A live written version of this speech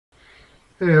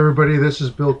Hey everybody, this is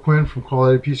Bill Quinn from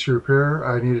Quality PC Repair.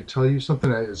 I need to tell you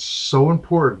something that is so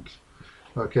important.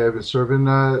 Okay, I've been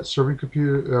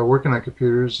working on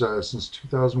computers since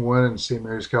 2001 in St.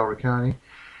 Mary's, Calvert County.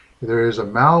 There is a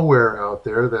malware out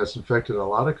there that's infected a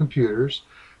lot of computers.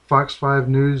 Fox 5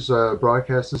 News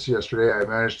broadcast this yesterday. I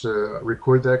managed to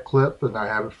record that clip and I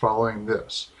have it following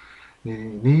this. You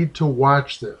need to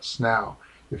watch this. Now,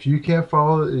 if you can't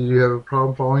follow, you have a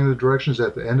problem following the directions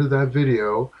at the end of that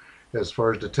video, as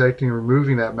far as detecting and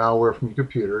removing that malware from your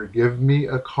computer, give me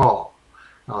a call.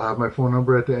 I'll have my phone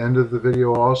number at the end of the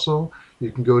video also. You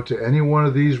can go to any one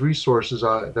of these resources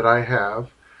that I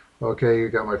have. Okay, you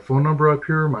got my phone number up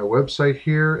here, my website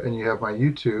here, and you have my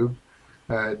YouTube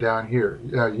down here.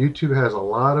 YouTube has a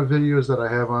lot of videos that I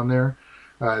have on there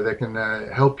that can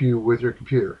help you with your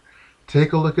computer.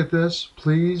 Take a look at this,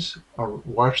 please.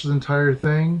 Watch the entire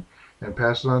thing and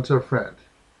pass it on to a friend.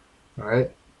 All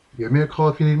right? Give me a call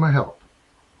if you need my help.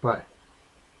 Bye.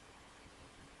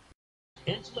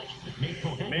 You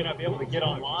may not be able to get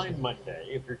online Monday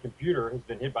if your computer has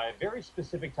been hit by a very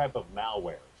specific type of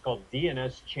malware. It's called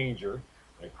DNS Changer,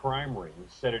 and a crime ring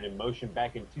set it in motion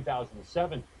back in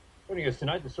 2007. Joining us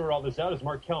tonight to sort all this out is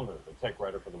Mark Kellner, the tech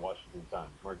writer for the Washington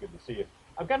Times. Mark, good to see you.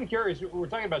 I'm kind of curious. We're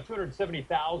talking about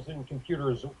 270,000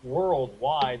 computers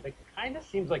worldwide. That kind of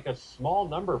seems like a small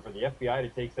number for the FBI to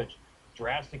take such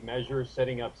drastic measures,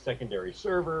 setting up secondary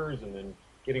servers and then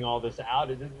getting all this out.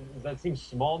 Does that seem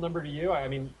small number to you? I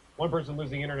mean, one person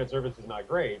losing internet service is not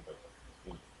great, but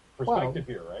perspective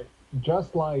here, right?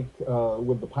 Just like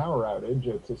with the power outage,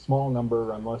 it's a small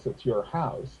number unless it's your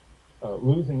house.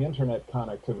 Losing internet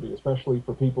connectivity, especially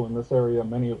for people in this area,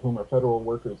 many of whom are federal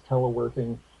workers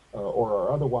teleworking or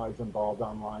are otherwise involved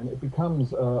online, it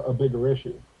becomes a bigger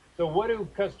issue. So what do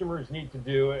customers need to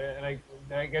do? And I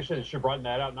guess I should broaden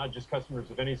that out, not just customers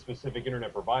of any specific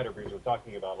internet provider, because we're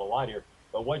talking about a lot here,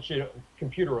 but what should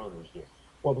computer owners do?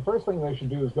 Well, the first thing they should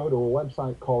do is go to a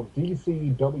website called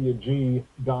dcwg.org.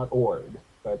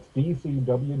 That's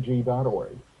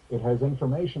dcwg.org. It has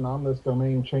information on this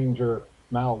domain changer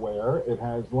malware. It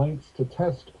has links to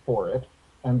test for it.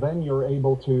 And then you're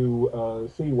able to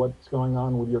see what's going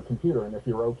on with your computer. And if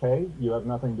you're okay, you have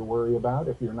nothing to worry about.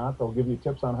 If you're not, they'll give you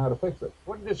tips on how to fix it.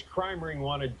 What did this crime ring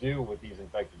want to do with these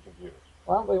infected computers?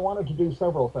 Well, they wanted to do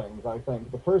several things, I think.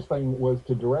 The first thing was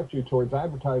to direct you towards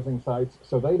advertising sites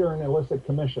so they'd earn illicit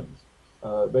commissions.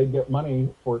 They'd get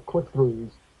money for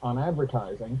click-throughs on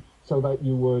advertising so that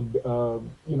you would,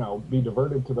 be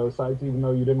diverted to those sites even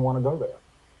though you didn't want to go there.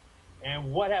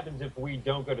 And what happens if we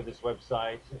don't go to this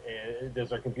website?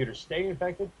 Does our computer stay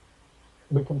infected?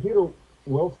 The computer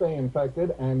will stay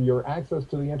infected and your access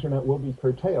to the internet will be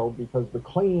curtailed because the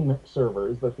clean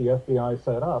servers that the FBI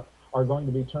set up are going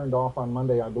to be turned off on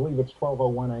Monday. I believe it's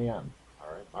 12:01 a.m.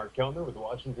 All right. Mark Kellner with the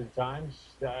Washington Times.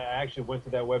 I actually went to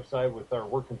that website with our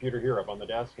work computer here up on the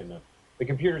desk, and the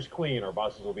computer's clean. Our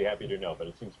bosses will be happy to know, but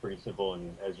it seems pretty simple,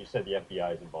 and as you said, the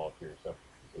FBI is involved here. So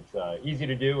it's easy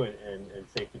to do and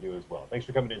safe to do as well. Thanks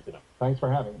for coming in tonight. Thanks for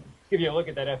having me. Let's give you a look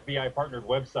at that FBI partnered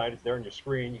website. It's there on your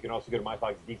screen. You can also go to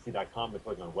myfoxdc.com and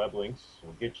click on web links.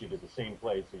 We'll get you to the same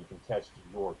place so you can test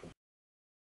your computer.